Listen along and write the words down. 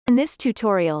In this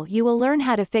tutorial you will learn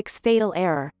how to fix fatal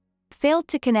error. Failed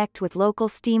to connect with local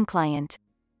Steam client.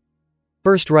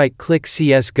 First right-click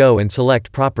CSGO and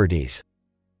select Properties.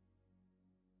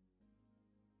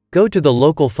 Go to the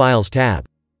Local Files tab.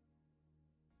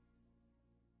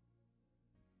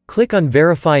 Click on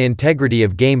Verify Integrity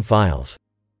of Game Files.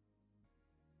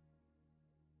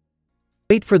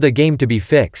 Wait for the game to be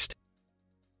fixed.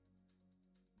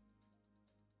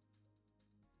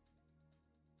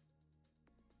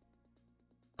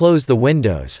 Close the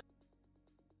windows.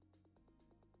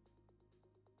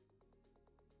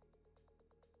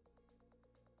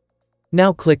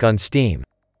 Now click on Steam.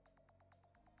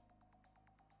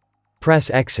 Press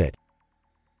Exit.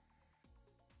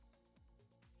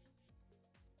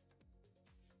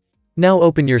 Now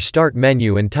open your Start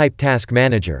menu and type Task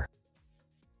Manager.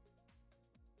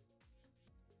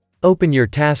 Open your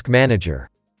Task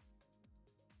Manager.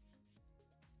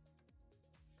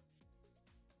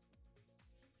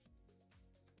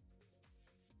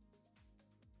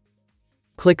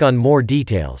 Click on More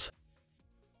Details.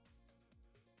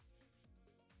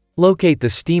 Locate the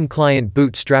Steam Client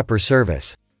Bootstrapper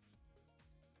service.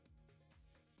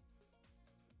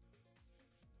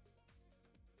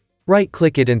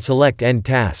 Right-click it and select End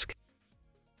Task.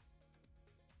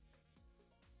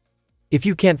 If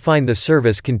you can't find the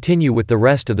service, continue with the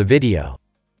rest of the video.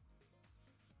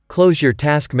 Close your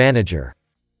Task Manager.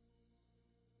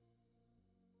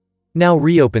 Now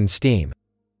reopen Steam.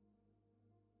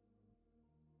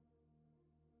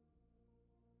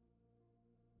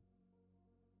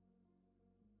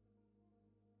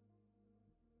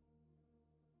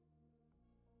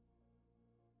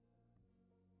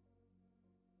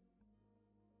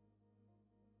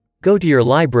 Go to your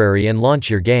library and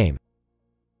launch your game.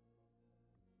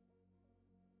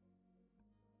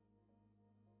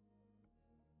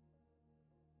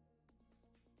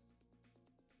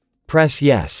 Press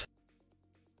Yes.